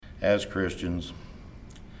as Christians.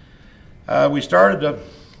 We started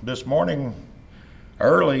this morning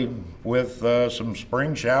early with some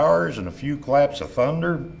spring showers and a few claps of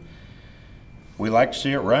thunder. We like to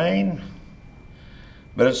see it rain,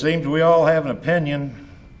 but it seems we all have an opinion.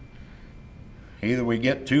 Either we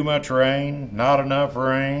get too much rain, not enough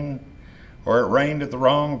rain, or it rained at the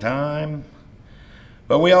wrong time.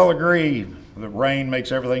 But we all agree that rain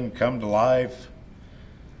makes everything come to life,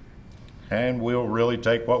 and we'll really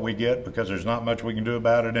take what we get because there's not much we can do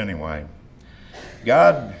about it anyway.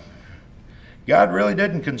 God really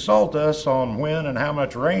didn't consult us on when and how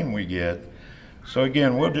much rain we get. So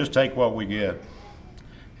again, we'll just take what we get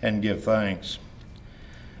and give thanks.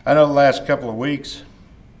 I know the last couple of weeks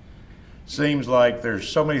seems like there's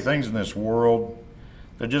so many things in this world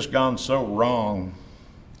that have just gone so wrong.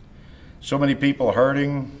 So many people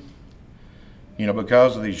hurting,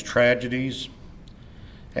 because of these tragedies.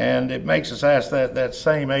 And it makes us ask that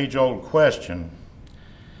same age-old question,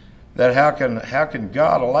 that how can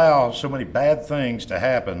God allow so many bad things to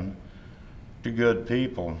happen to good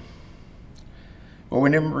people? Well, we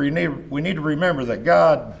need to remember that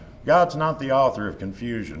God's not the author of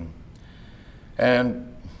confusion, and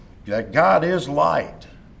that God is light,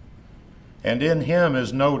 and in Him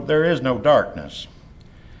there is no darkness.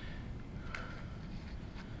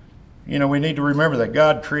 We need to remember that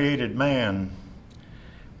God created man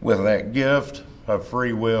with that gift of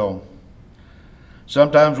free will.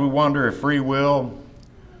 Sometimes we wonder if free will,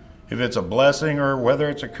 if it's a blessing or whether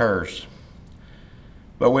it's a curse.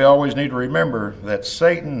 But we always need to remember that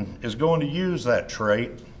Satan is going to use that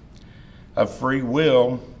trait of free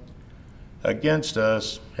will against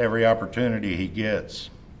us every opportunity he gets.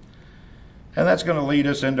 And that's going to lead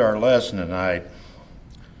us into our lesson tonight.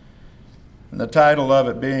 And the title of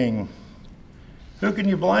it being, Who Can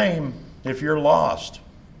You Blame If You're Lost?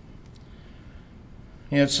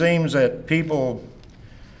 It seems that people,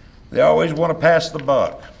 they always want to pass the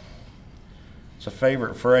buck. It's a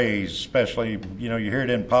favorite phrase, especially, you hear it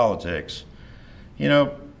in politics. They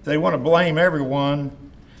want to blame everyone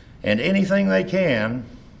and anything they can,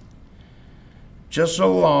 just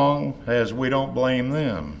so long as we don't blame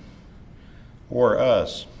them or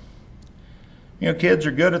us. Kids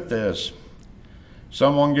are good at this.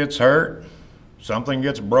 Someone gets hurt, something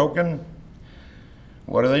gets broken.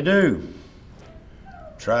 What do?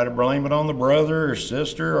 Try to blame it on the brother or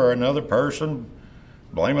sister or another person,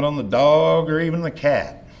 blame it on the dog or even the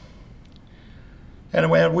cat. And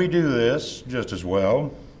we do this just as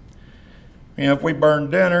well. If we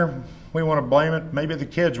burn dinner, we want to blame it. Maybe the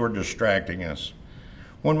kids were distracting us.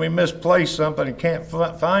 When we misplace something and can't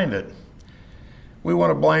find it, we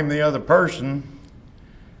want to blame the other person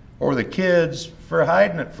or the kids for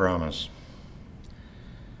hiding it from us.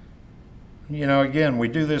 Again, we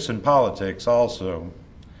do this in politics also.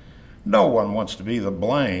 No one wants to be the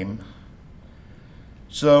blame.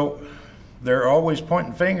 So they're always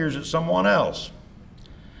pointing fingers at someone else.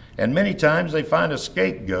 And many times they find a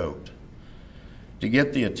scapegoat to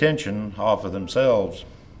get the attention off of themselves.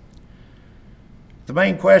 The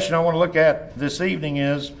main question I want to look at this evening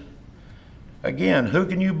is, again, who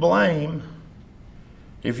can you blame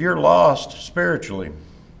if you're lost spiritually?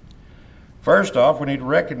 First off, we need to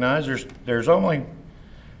recognize there's only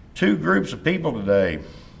two groups of people today.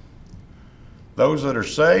 Those that are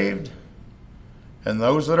saved and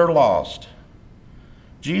those that are lost.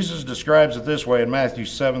 Jesus describes it this way in Matthew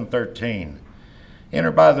 7:13.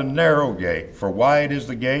 Enter by the narrow gate, for wide is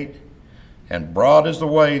the gate, and broad is the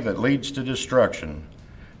way that leads to destruction,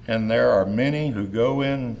 and there are many who go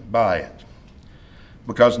in by it.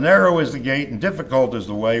 Because narrow is the gate and difficult is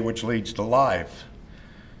the way which leads to life,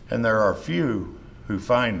 and there are few who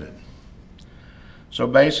find it. So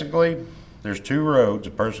basically, there's two roads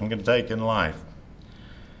a person can take in life.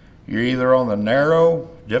 You're either on the narrow,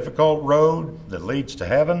 difficult road that leads to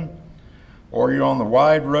heaven, or you're on the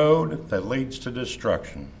wide road that leads to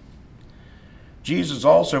destruction. Jesus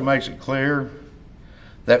also makes it clear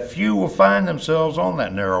that few will find themselves on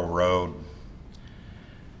that narrow road.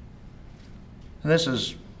 And this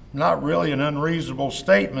is not really an unreasonable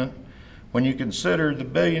statement when you consider the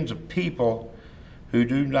billions of people who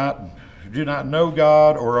do not know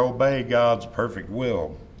God or obey God's perfect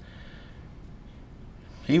will.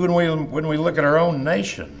 Even when we look at our own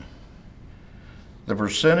nation, the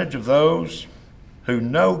percentage of those who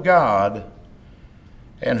know God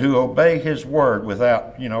and who obey His word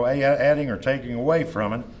without, adding or taking away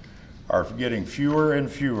from it, are getting fewer and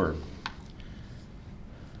fewer.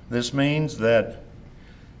 This means that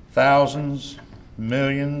thousands,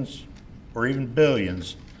 millions, or even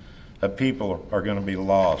billions of people are going to be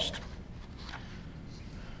lost.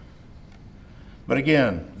 But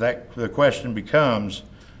again, the question becomes,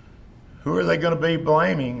 who are they going to be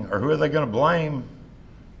blaming, or who are they going to blame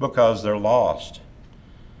because they're lost?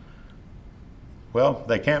 Well,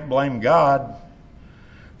 they can't blame God.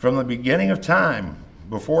 From the beginning of time,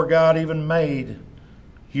 before God even made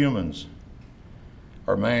humans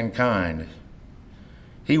or mankind,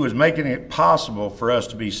 He was making it possible for us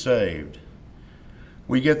to be saved.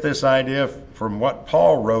 We get this idea from what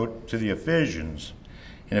Paul wrote to the Ephesians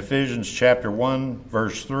in Ephesians chapter 1,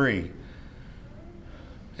 verse 3,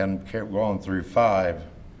 and go on through 5.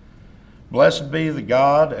 Blessed be the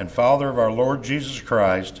God and Father of our Lord Jesus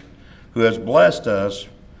Christ, who has blessed us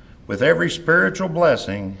with every spiritual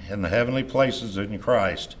blessing in the heavenly places in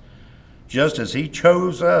Christ, just as He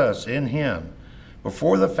chose us in Him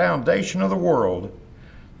before the foundation of the world,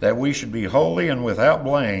 that we should be holy and without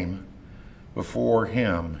blame before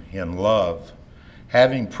Him in love,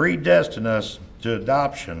 having predestined us to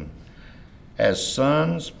adoption as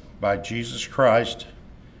sons by Jesus Christ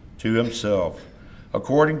to Himself,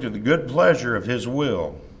 according to the good pleasure of His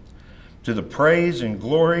will, to the praise and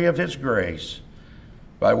glory of His grace,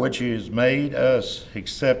 by which He has made us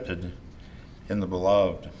accepted in the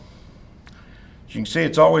beloved. As you can see,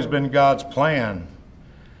 it's always been God's plan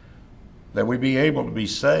that we be able to be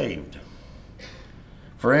saved.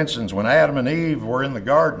 For instance, when Adam and Eve were in the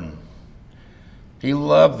garden, He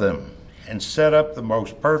loved them and set up the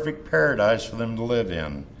most perfect paradise for them to live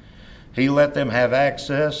in. He let them have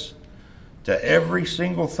access to every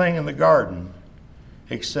single thing in the garden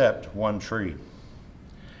except one tree.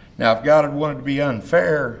 Now, if God had wanted to be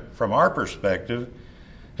unfair from our perspective,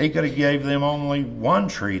 He could have gave them only one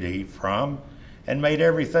tree to eat from and made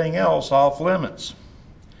everything else off limits.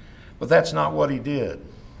 But that's not what He did.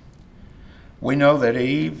 We know that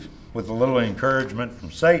Eve, with a little encouragement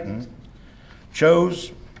from Satan,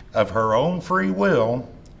 chose of her own free will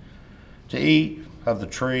to eat of the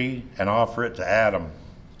tree and offer it to Adam.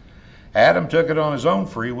 Adam took it on his own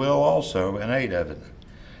free will also and ate of it.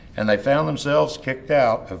 And they found themselves kicked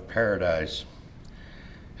out of paradise.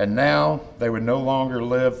 And now they would no longer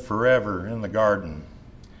live forever in the garden,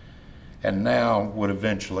 and now would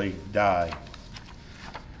eventually die.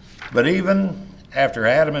 But even after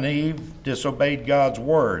Adam and Eve disobeyed God's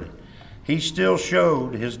word, He still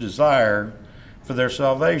showed His desire for their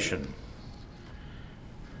salvation,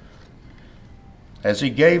 as He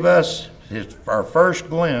gave us our first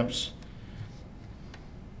glimpse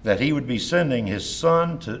that He would be sending His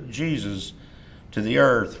Son, Jesus, to the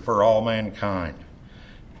earth for all mankind.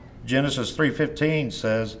 Genesis 3:15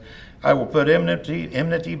 says, I will put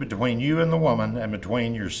enmity between you and the woman, and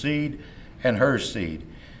between your seed and her seed.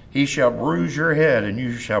 He shall bruise your head, and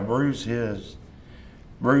you shall bruise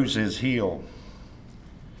his heel.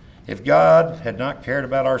 If God had not cared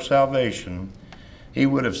about our salvation, He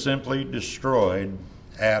would have simply destroyed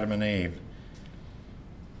Adam and Eve,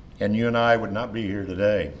 and you and I would not be here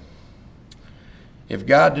today. If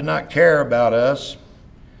God did not care about us,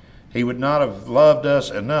 He would not have loved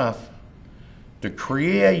us enough to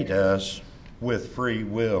create us with free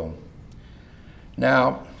will.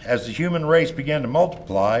 Now, as the human race began to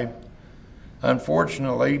multiply,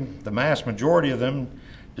 unfortunately, the mass majority of them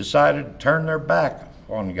decided to turn their back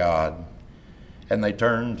on God, and they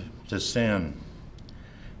turned to sin.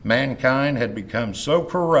 Mankind had become so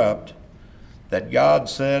corrupt that God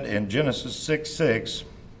said in Genesis 6:6,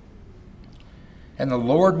 and the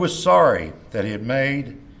Lord was sorry that He had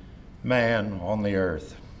made man on the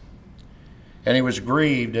earth, and He was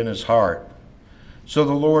grieved in His heart. So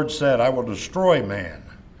the Lord said, I will destroy man,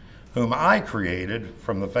 whom I created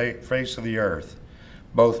from the face of the earth,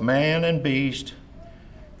 both man and beast,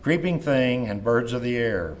 creeping thing, and birds of the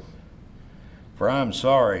air. For I am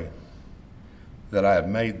sorry that I have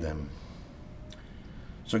made them.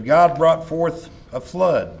 So God brought forth a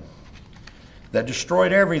flood that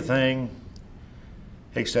destroyed everything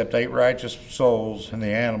except 8 righteous souls and the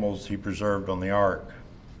animals He preserved on the ark.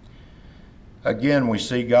 Again, we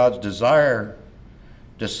see God's desire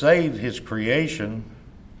to save His creation,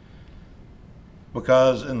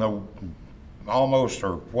 because in the almost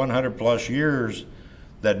or 100 plus years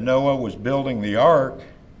that Noah was building the ark,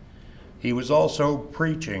 he was also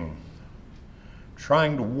preaching,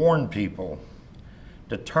 trying to warn people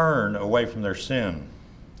to turn away from their sin.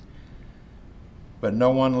 But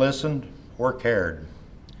no one listened or cared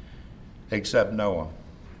except Noah.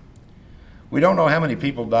 We don't know how many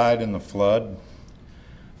people died in the flood,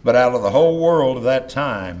 but out of the whole world of that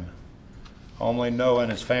time, only Noah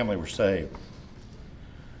and his family were saved.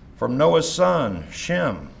 From Noah's son,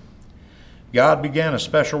 Shem, God began a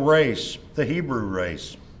special race, the Hebrew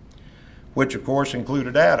race, which of course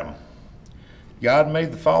included Adam. God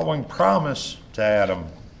made the following promise to Adam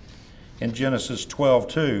in Genesis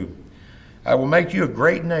 12:2, I will make you a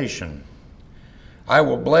great nation. I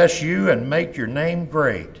will bless you and make your name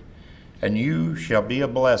great, and you shall be a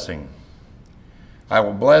blessing. I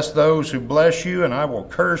will bless those who bless you, and I will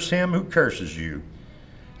curse him who curses you.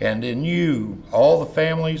 And in you all the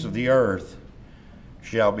families of the earth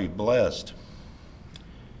shall be blessed.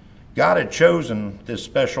 God had chosen this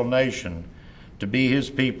special nation to be his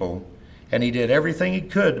people, and he did everything he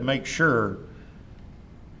could to make sure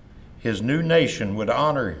his new nation would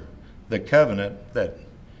honor the covenant that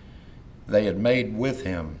they had made with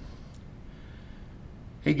him.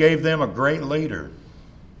 He gave them a great leader,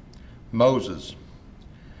 Moses,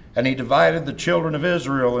 and he divided the children of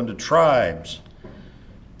Israel into tribes,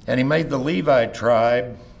 and he made the Levite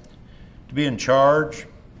tribe to be in charge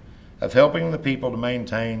of helping the people to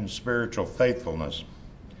maintain spiritual faithfulness.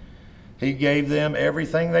 He gave them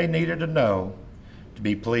everything they needed to know to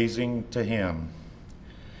be pleasing to him.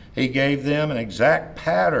 He gave them an exact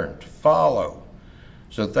pattern to follow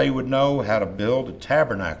so that they would know how to build a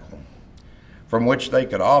tabernacle from which they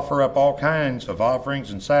could offer up all kinds of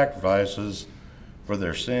offerings and sacrifices for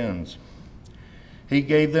their sins. He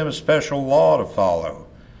gave them a special law to follow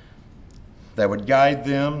that would guide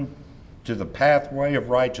them to the pathway of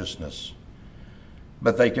righteousness.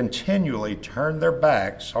 But they continually turned their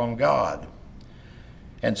backs on God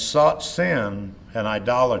and sought sin and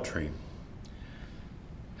idolatry.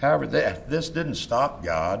 However, this didn't stop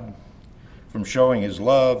God from showing his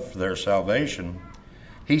love for their salvation.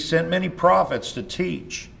 He sent many prophets to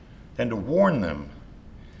teach and to warn them.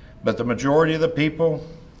 But the majority of the people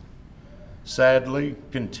sadly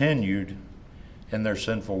continued in their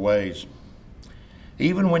sinful ways.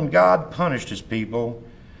 Even when God punished his people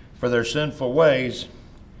for their sinful ways,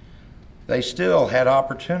 they still had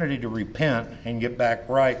opportunity to repent and get back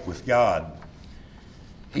right with God.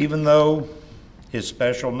 Even though his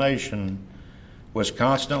special nation was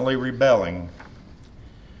constantly rebelling,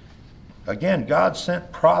 again, God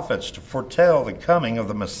sent prophets to foretell the coming of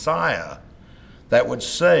the Messiah that would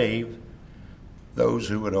save those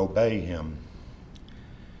who would obey him.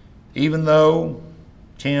 Even though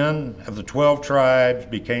 10 of the 12 tribes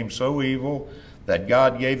became so evil that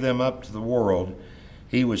God gave them up to the world,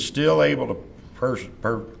 he was still able to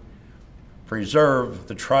preserve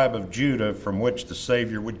the tribe of Judah from which the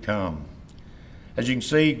Savior would come. As you can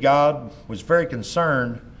see, God was very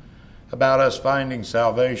concerned about us finding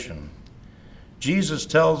salvation. Jesus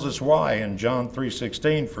tells us why in John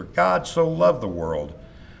 3:16, "For God so loved the world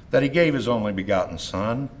that he gave his only begotten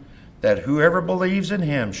Son, that whoever believes in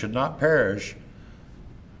him should not perish,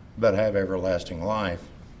 but have everlasting life."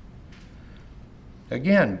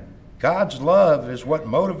 Again, God's love is what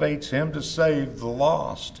motivates him to save the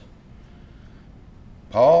lost.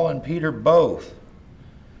 Paul and Peter both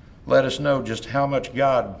let us know just how much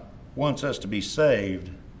God wants us to be saved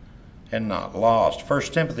and not lost.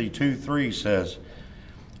 1 Timothy 2:3 says,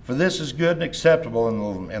 "For this is good and acceptable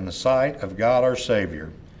in the sight of God our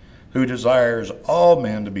Savior, who desires all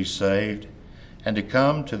men to be saved and to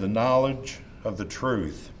come to the knowledge of the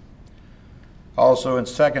truth." Also in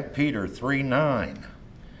 2 Peter 3:9,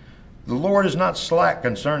 "The Lord is not slack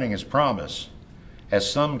concerning his promise, as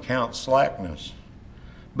some count slackness,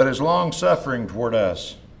 but is long-suffering toward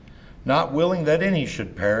us, not willing that any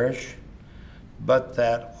should perish, but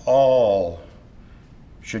that all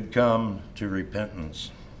should come to repentance."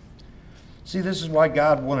 See, this is why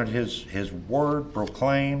God wanted his word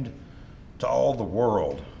proclaimed to all the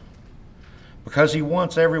world, because he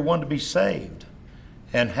wants everyone to be saved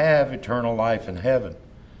and have eternal life in heaven,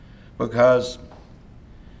 because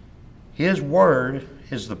his word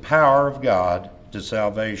is the power of God to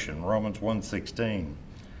salvation, Romans 1:16.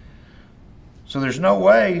 So there's no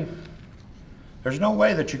way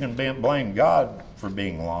that you can blame God for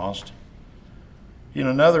being lost. You know,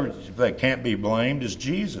 another that can't be blamed is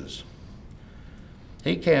Jesus.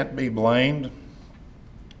 He can't be blamed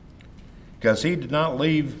because he did not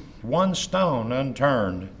leave one stone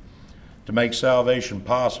unturned to make salvation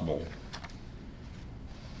possible.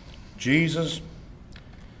 Jesus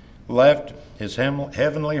left his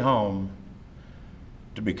heavenly home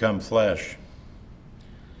to become flesh.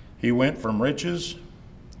 He went from riches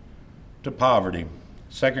to poverty.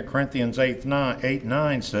 2 Corinthians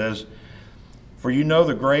 8:9 says, "For you know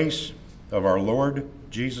the grace of our Lord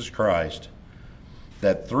Jesus Christ,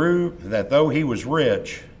 that though he was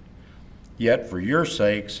rich, yet for your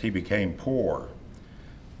sakes he became poor,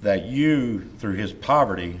 that you through his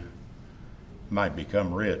poverty might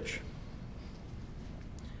become rich."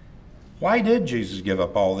 Why did Jesus give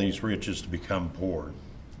up all these riches to become poor?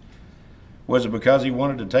 Was it because he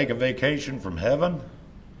wanted to take a vacation from heaven?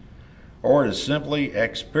 or to simply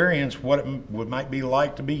experience what it might be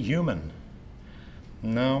like to be human.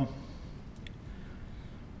 No.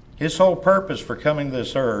 His whole purpose for coming to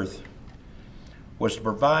this earth was to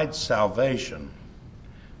provide salvation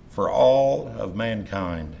for all of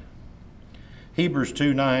mankind. Hebrews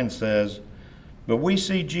 2:9 says, "But we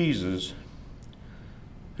see Jesus,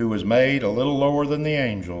 who was made a little lower than the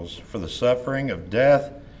angels for the suffering of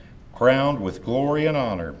death, crowned with glory and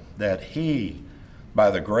honor, that he, by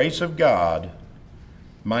the grace of God,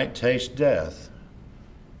 might taste death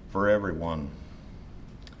for everyone."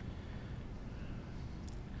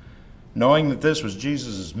 Knowing that this was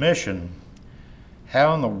Jesus' mission,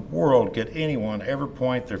 how in the world could anyone ever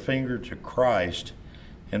point their finger to Christ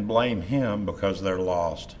and blame him because they're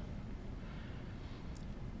lost?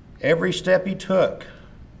 Every step he took,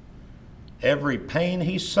 every pain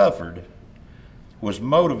he suffered, was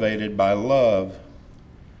motivated by love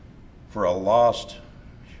for a lost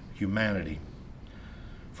humanity.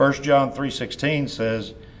 1 John 3:16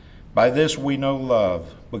 says, "By this we know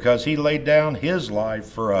love, because he laid down his life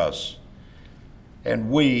for us.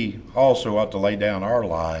 And we also ought to lay down our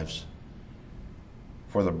lives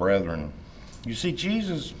for the brethren." You see,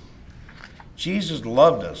 Jesus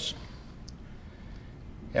loved us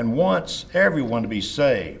and wants everyone to be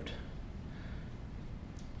saved.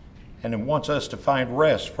 And he wants us to find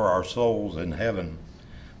rest for our souls in heaven.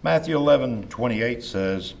 Matthew 11:28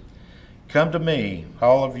 says, "Come to me,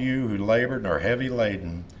 all of you who labor and are heavy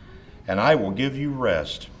laden, and I will give you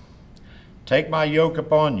rest. Take my yoke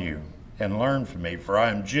upon you and learn from me, for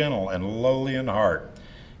I am gentle and lowly in heart,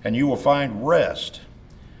 and you will find rest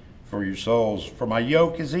for your souls. For my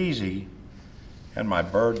yoke is easy and my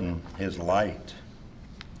burden is light."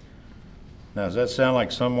 Now, does that sound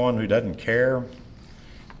like someone who doesn't care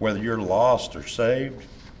whether you're lost or saved?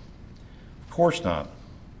 Of course not.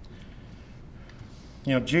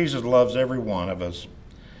 You know, Jesus loves every one of us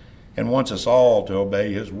and wants us all to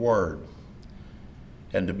obey his word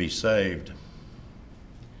and to be saved.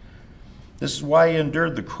 This is why he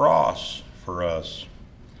endured the cross for us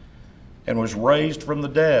and was raised from the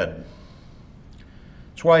dead.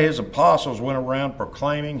 It's why his apostles went around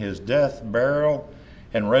proclaiming his death, burial,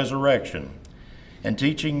 and resurrection, and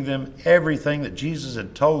teaching them everything that Jesus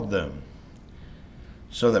had told them,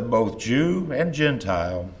 so that both Jew and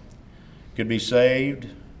Gentile could be saved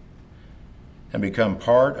and become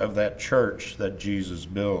part of that church that Jesus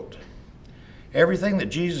built. Everything that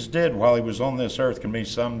Jesus did while he was on this earth can be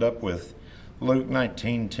summed up with Luke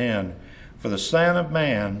 19:10, "For the Son of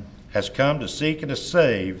Man has come to seek and to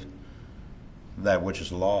save that which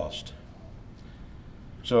is lost."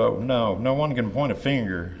 So no one can point a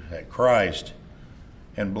finger at Christ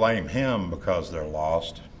and blame him because they're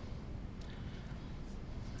lost.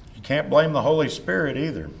 You can't blame the Holy Spirit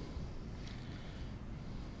either.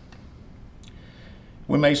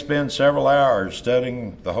 We may spend several hours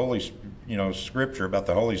studying the Scripture about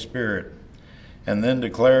the Holy Spirit, and then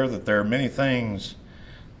declare that there are many things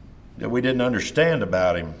that we didn't understand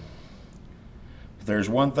about him. But there's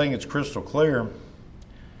one thing that's crystal clear.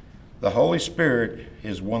 The Holy Spirit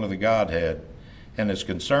is one of the Godhead and is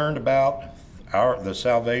concerned about the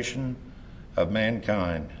salvation of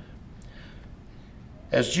mankind.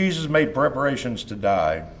 As Jesus made preparations to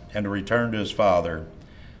die and to return to his Father,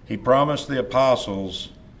 he promised the apostles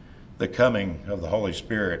the coming of the Holy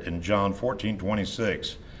Spirit in John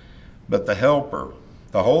 14:26. "But the Helper,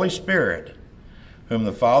 the Holy Spirit, whom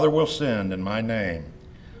the Father will send in my name,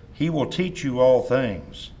 he will teach you all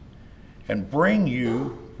things and bring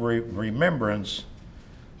you remembrance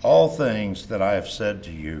all things that I have said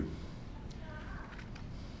to you."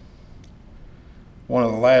 One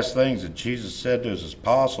of the last things that Jesus said to his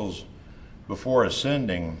apostles before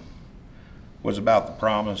ascending was about the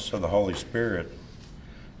promise of the Holy Spirit.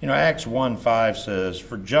 Acts 1:5 says,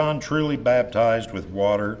 "For John truly baptized with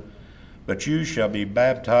water, but you shall be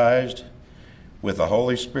baptized with the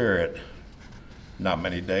Holy Spirit not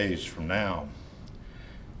many days from now."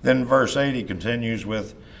 Then verse 8 he continues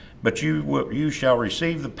with, "But you shall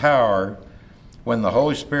receive the power when the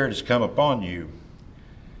Holy Spirit has come upon you,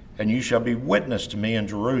 and you shall be witness to me in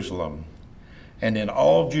Jerusalem and in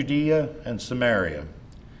all Judea and Samaria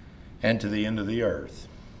and to the end of the earth."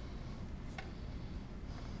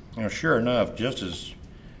 Sure enough, just as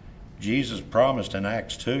Jesus promised in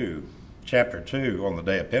Acts 2, chapter 2, on the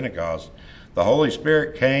day of Pentecost, the Holy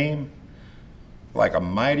Spirit came like a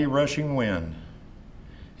mighty rushing wind,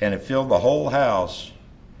 and it filled the whole house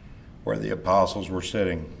where the apostles were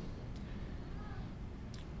sitting.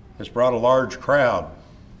 This brought a large crowd.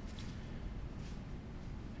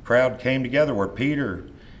 The crowd came together where Peter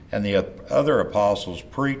and the other apostles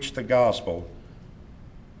preached the gospel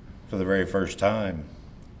for the very first time.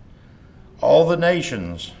 All the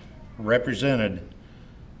nations represented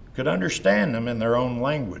could understand them in their own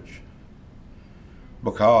language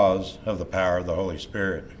because of the power of the Holy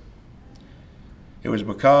Spirit. It was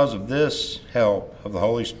because of this help of the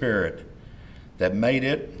Holy Spirit that made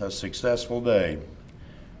it a successful day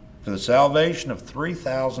for the salvation of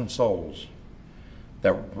 3,000 souls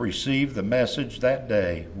that received the message that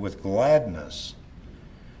day with gladness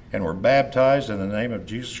and were baptized in the name of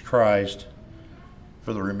Jesus Christ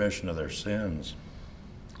for the remission of their sins.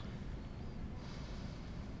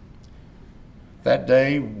 That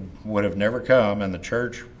day would have never come, and the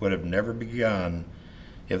church would have never begun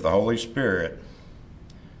if the Holy Spirit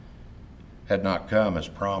had not come as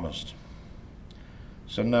promised.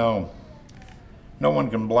 So no one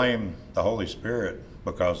can blame the Holy Spirit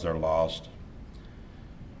because they're lost.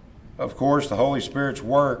 Of course, the Holy Spirit's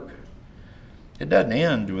work, it doesn't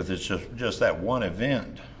end with just that one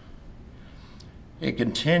event. It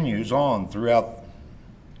continues on throughout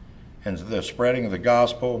and the spreading of the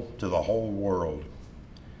gospel to the whole world.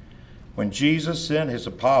 When Jesus sent his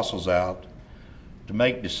apostles out to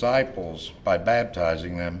make disciples by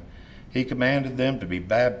baptizing them, he commanded them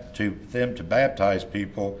to baptize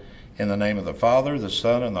people in the name of the Father, the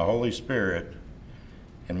Son, and the Holy Spirit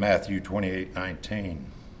in Matthew 28:19.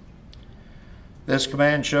 This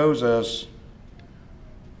command shows us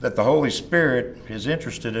that the Holy Spirit is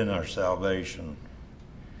interested in our salvation.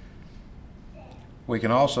 We can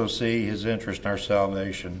also see his interest in our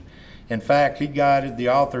salvation. In fact, he guided the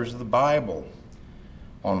authors of the Bible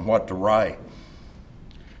on what to write.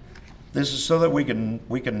 This is so that we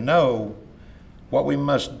can know what we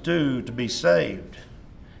must do to be saved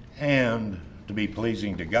and to be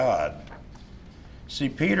pleasing to God. See,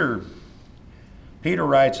 Peter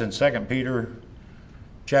writes in 2 Peter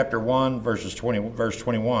chapter 1, verse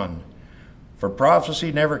 21, "For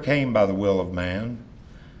prophecy never came by the will of man,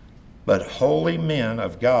 but holy men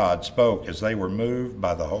of God spoke as they were moved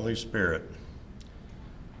by the Holy Spirit."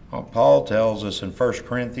 Well, Paul tells us in 1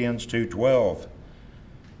 Corinthians 2:12,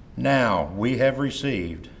 "Now we have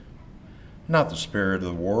received not the spirit of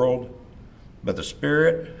the world, but the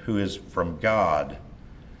Spirit who is from God,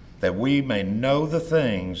 that we may know the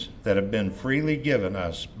things that have been freely given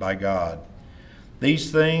us by God.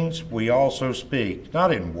 These things we also speak,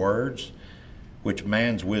 not in words which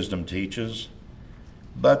man's wisdom teaches,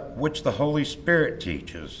 but which the Holy Spirit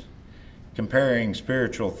teaches, comparing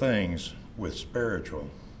spiritual things with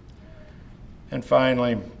spiritual." And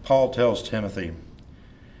finally, Paul tells Timothy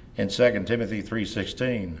in 2 Timothy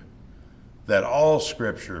 3:16 that all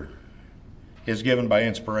Scripture is given by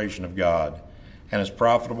inspiration of God and is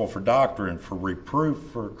profitable for doctrine, for reproof,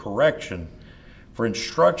 for correction, for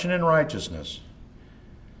instruction in righteousness,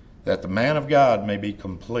 that the man of God may be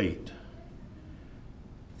complete,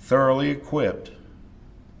 thoroughly equipped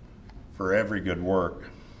for every good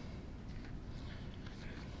work.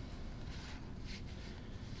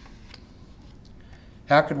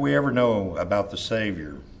 How could we ever know about the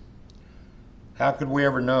Savior? How could we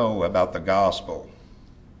ever know about the gospel?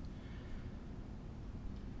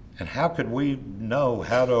 And how could we know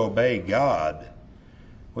how to obey God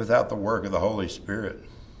without the work of the Holy Spirit?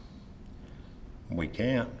 We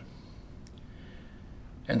can't.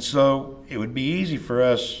 And so it would be easy for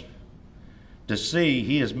us to see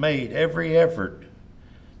he has made every effort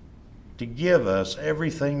to give us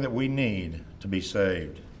everything that we need to be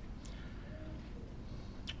saved.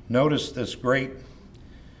 Notice this great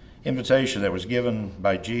invitation that was given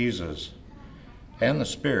by Jesus and the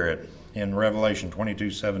Spirit in Revelation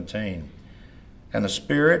 22:17. "And the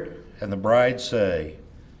Spirit and the bride say,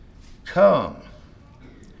 'Come,'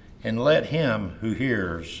 and let him who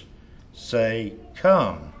hears say,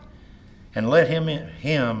 'Come,' and let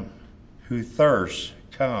him who thirsts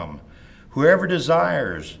come. Whoever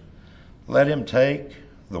desires, let him take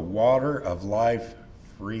the water of life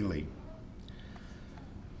freely."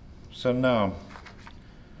 So no,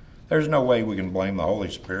 there's no way we can blame the Holy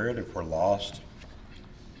Spirit if we're lost.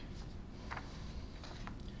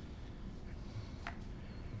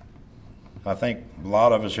 I think a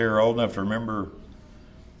lot of us here are old enough to remember,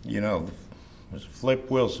 Flip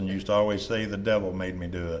Wilson used to always say, "The devil made me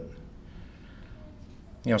do it."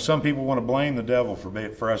 Some people want to blame the devil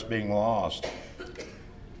for us being lost.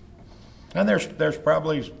 And there's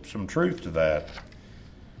probably some truth to that.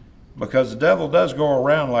 Because the devil does go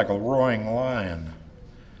around like a roaring lion,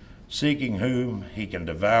 seeking whom he can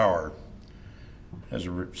devour, as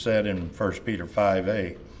said in 1 Peter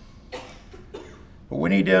 5:8. But we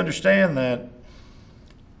need to understand that,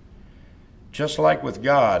 just like with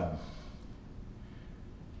God,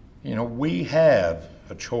 we have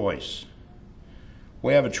a choice.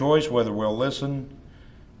 We have a choice whether we'll listen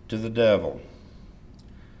to the devil.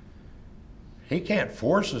 He can't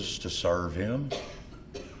force us to serve him.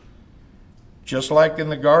 Just like in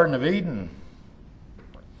the Garden of Eden.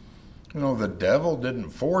 The devil didn't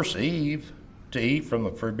force Eve to eat from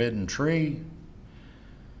the forbidden tree.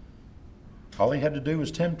 All he had to do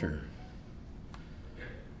was tempt her.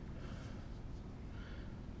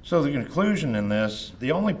 So the conclusion in this,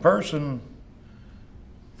 the only person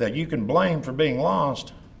that you can blame for being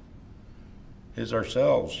lost is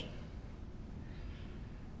ourselves.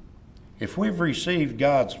 If we've received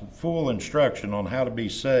God's full instruction on how to be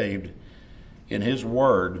saved in His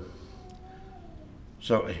Word,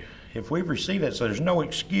 so if we've received it, so there's no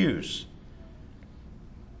excuse,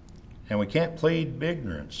 and we can't plead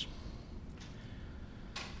ignorance.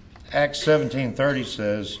 Acts 17:30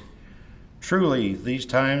 says, "Truly these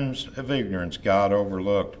times of ignorance God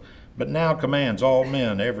overlooked, but now commands all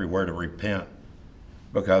men everywhere to repent,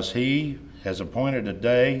 because He has appointed a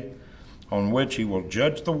day on which He will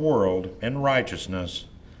judge the world in righteousness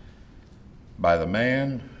by the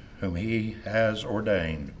man whom He has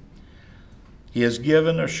ordained. He has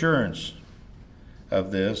given assurance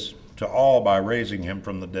of this to all by raising Him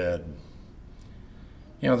from the dead."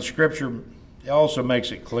 The Scripture also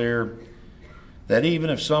makes it clear that even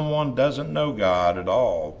if someone doesn't know God at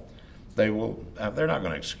all, they're not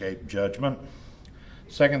going to escape judgment.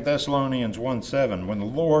 2 Thessalonians 1:7, "When the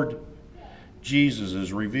Lord Jesus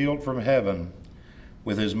is revealed from heaven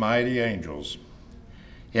with His mighty angels,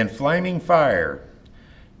 in flaming fire,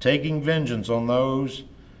 taking vengeance on those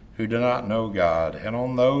who do not know God, and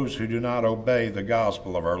on those who do not obey the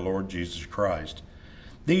gospel of our Lord Jesus Christ.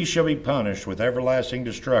 These shall be punished with everlasting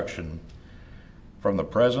destruction from the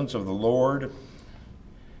presence of the Lord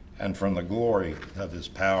and from the glory of His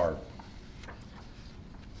power."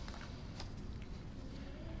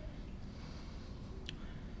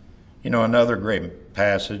 Another great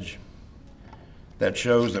passage that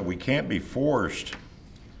shows that we can't be forced,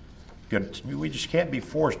 we just can't be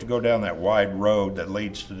forced to go down that wide road that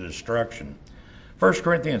leads to destruction. 1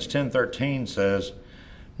 Corinthians 10:13 says,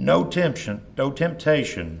 no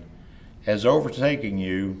temptation has overtaken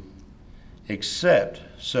you except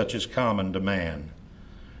such as common to man.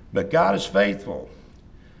 But God is faithful,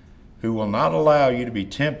 who will not allow you to be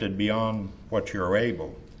tempted beyond what you are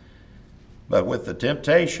able, but with the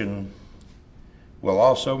temptation will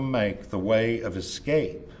also make the way of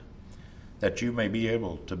escape, that you may be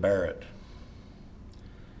able to bear it.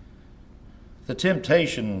 The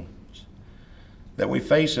temptations that we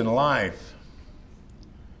face in life,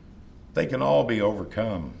 they can all be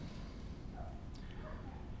overcome,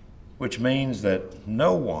 which means that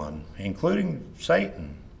no one, including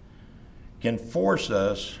Satan, can force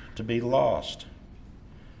us to be lost.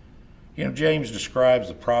 James describes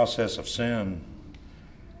the process of sin,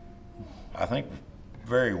 I think,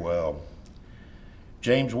 very well.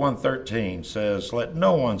 James 1:13 says, "Let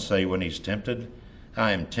no one say when he's tempted,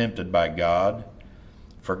 I am tempted by God.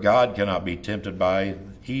 For God cannot be tempted by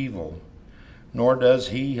evil, nor does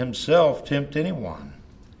He Himself tempt anyone.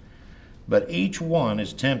 But each one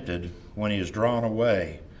is tempted when he is drawn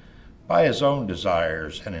away by his own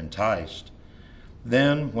desires and enticed.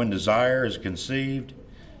 Then, when desire is conceived,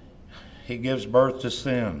 it gives birth to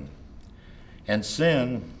sin. And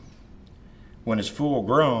sin, when it's full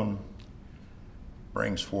grown,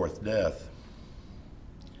 brings forth death."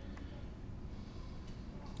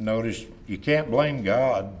 Notice, you can't blame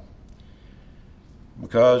God,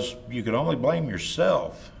 because you can only blame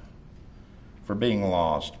yourself for being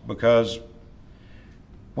lost. Because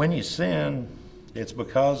when you sin, it's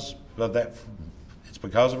because of that. It's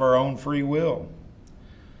because of our own free will.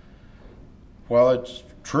 While it's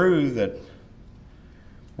true that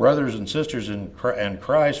brothers and sisters in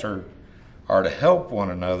Christ are to help one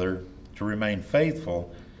another to remain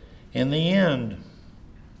faithful, in the end,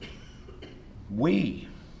 we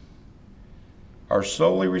are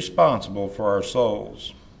solely responsible for our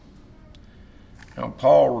souls. Now,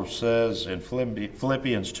 Paul says in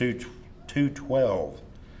Philippians 2:12,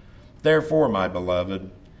 "Therefore, my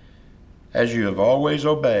beloved, as you have always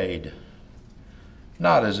obeyed,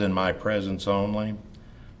 not as in my presence only,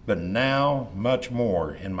 but now much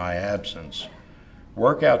more in my absence,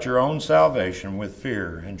 work out your own salvation with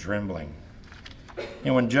fear and trembling."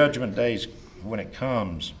 When judgment day, when it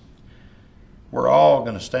comes, we're all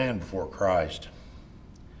going to stand before Christ.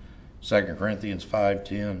 2 Corinthians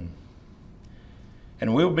 5:10.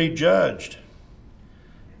 And we'll be judged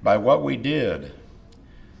by what we did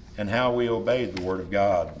and how we obeyed the Word of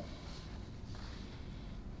God.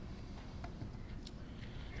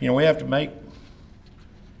 We have to make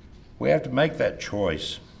that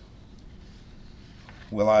choice.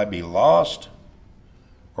 Will I be lost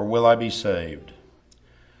or will I be saved?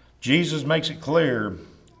 Jesus makes it clear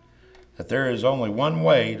that there is only one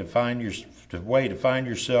way to find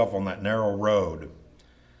yourself on that narrow road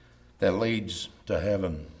that leads to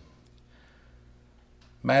heaven.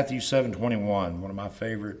 Matthew 7:21, one of my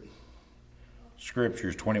favorite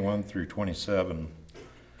scriptures, 21 through 27.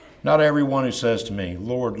 Not everyone who says to me,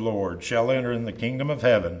 Lord, Lord, shall enter in the kingdom of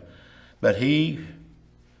heaven, but he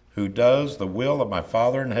who does the will of my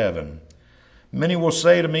Father in heaven. Many will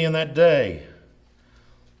say to me in that day,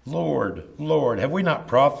 Lord, Lord, have we not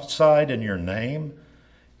prophesied in your name,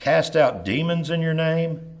 cast out demons in your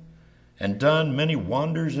name, and done many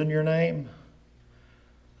wonders in your name?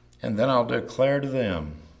 And then I'll declare to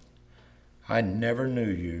them, I never knew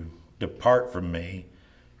you. Depart from me,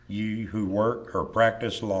 you who work or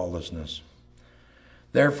practice lawlessness.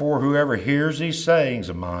 Therefore, whoever hears these sayings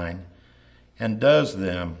of mine and does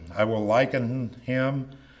them, I will liken him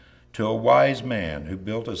to a wise man who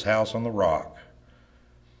built his house on the rock.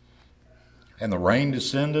 And the rain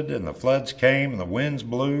descended, and the floods came, and the winds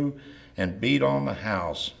blew and beat on the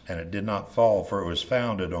house, and it did not fall, for it was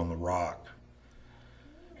founded on the rock.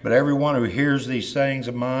 But everyone who hears these sayings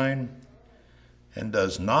of mine and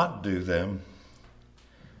does not do them,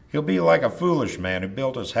 he'll be like a foolish man who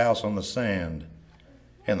built his house on the sand.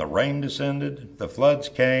 And the rain descended, the floods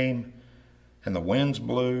came, and the winds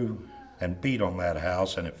blew and beat on that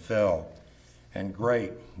house, and it fell, and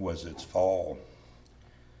great was its fall.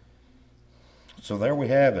 So there we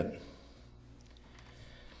have it.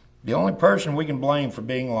 The only person we can blame for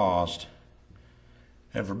being lost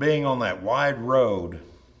and for being on that wide road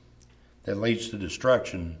that leads to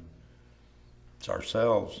destruction, it's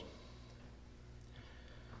ourselves.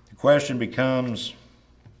 The question becomes,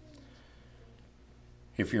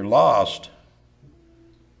 if you're lost,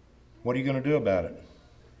 what are you going to do about it?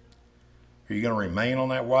 Are you going to remain on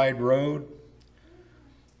that wide road?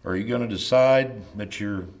 Or are you going to decide that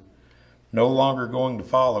you're no longer going to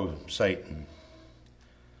follow Satan?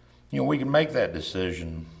 We can make that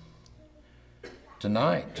decision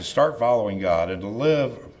tonight to start following God and to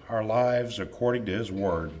live our lives according to His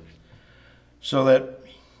Word, so that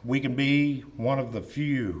we can be one of the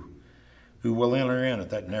few who will enter in at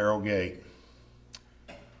that narrow gate.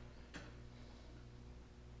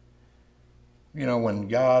 When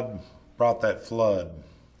God brought that flood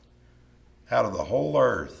out of the whole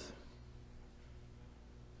earth,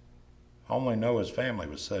 only Noah's family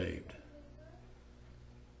was saved.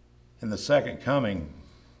 In the second coming,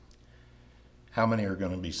 how many are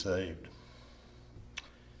going to be saved?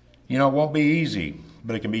 It won't be easy,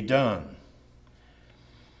 but it can be done.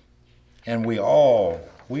 And we all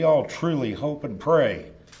truly hope and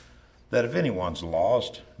pray that if anyone's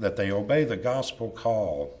lost, that they obey the gospel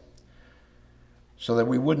call, so that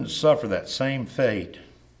we wouldn't suffer that same fate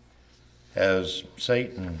as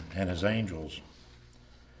Satan and his angels.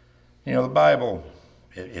 The Bible,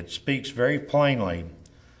 it speaks very plainly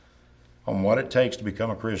on what it takes to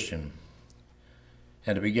become a Christian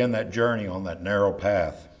and to begin that journey on that narrow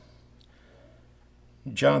path.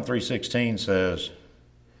 John 3:16 says,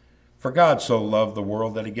 For God so loved the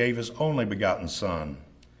world that He gave His only begotten Son,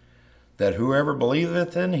 that whoever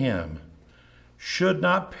believeth in Him should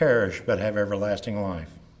not perish but have everlasting life.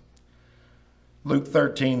 Luke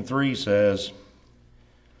 13:3 says,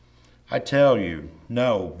 I tell you,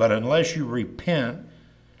 no, but unless you repent,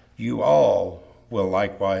 you all will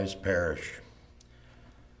likewise perish.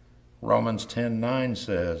 Romans 10:9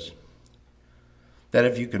 says that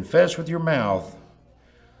if you confess with your mouth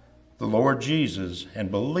the Lord Jesus and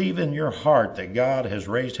believe in your heart that God has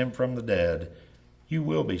raised Him from the dead, you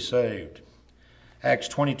will be saved. Acts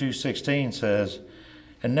 22:16 says,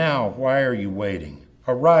 And now, why are you waiting?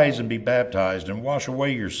 Arise and be baptized and wash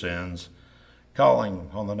away your sins, calling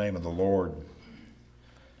on the name of the Lord.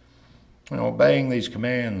 And obeying these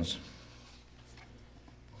commands,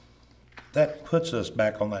 that puts us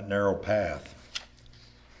back on that narrow path.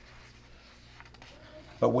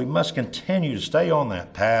 But we must continue to stay on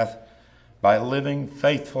that path by living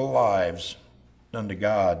faithful lives unto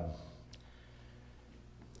God.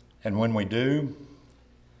 And when we do,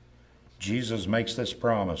 Jesus makes this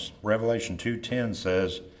promise. Revelation 2:10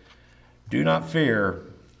 says, Do not fear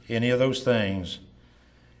any of those things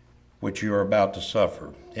which you are about to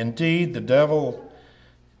suffer. Indeed, the devil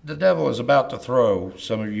is about to throw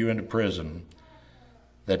some of you into prison,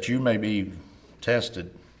 that you may be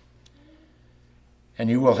tested. And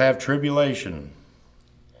you will have tribulation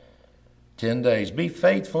 10 days. Be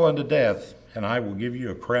faithful unto death, and I will give you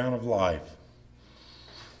a crown of life.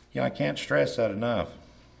 I can't stress that enough.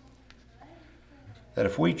 That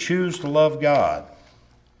if we choose to love God,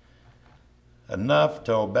 enough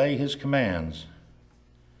to obey his commands,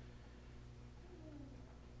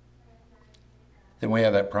 then we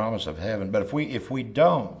have that promise of heaven. But if we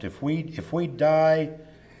don't, if we die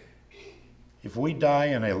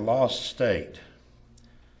in a lost state,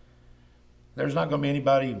 there's not going to be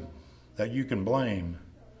anybody that you can blame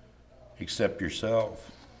except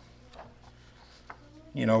yourself.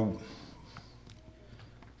 You know,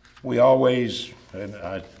 we always, and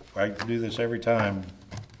I do this every time,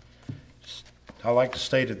 I like to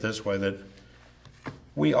state it this way, that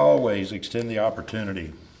we always extend the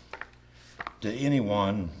opportunity to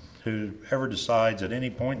anyone who ever decides at any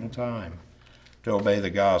point in time to obey the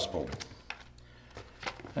gospel.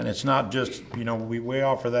 And it's not just, you know, we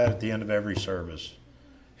offer that at the end of every service,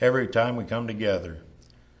 every time we come together.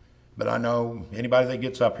 But I know anybody that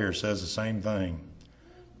gets up here says the same thing.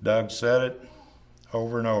 Doug said it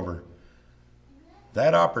over and over.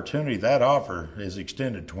 That opportunity, that offer is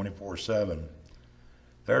extended 24/7.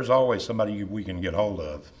 There's always somebody we can get hold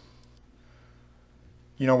of.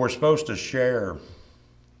 You know, we're supposed to share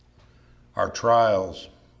our trials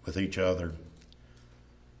with each other.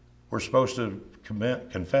 We're supposed to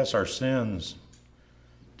confess our sins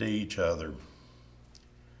to each other.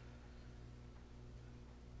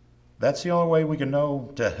 That's the only way we can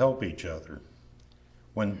know to help each other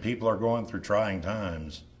when people are going through trying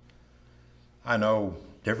times. I know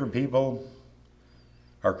different people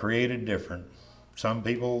are created different. Some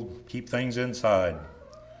people keep things inside.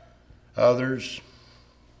 Others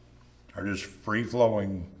are just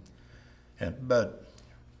free-flowing. But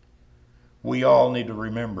we all need to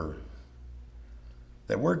remember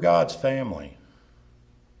that we're God's family.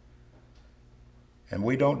 And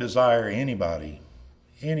we don't desire anybody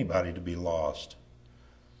to be lost.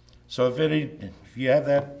 So if you have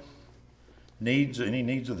that any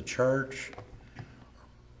needs of the church,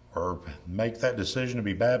 or make that decision to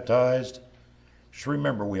be baptized, just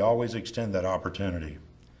remember we always extend that opportunity.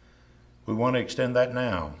 We want to extend that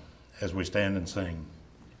now as we stand and sing.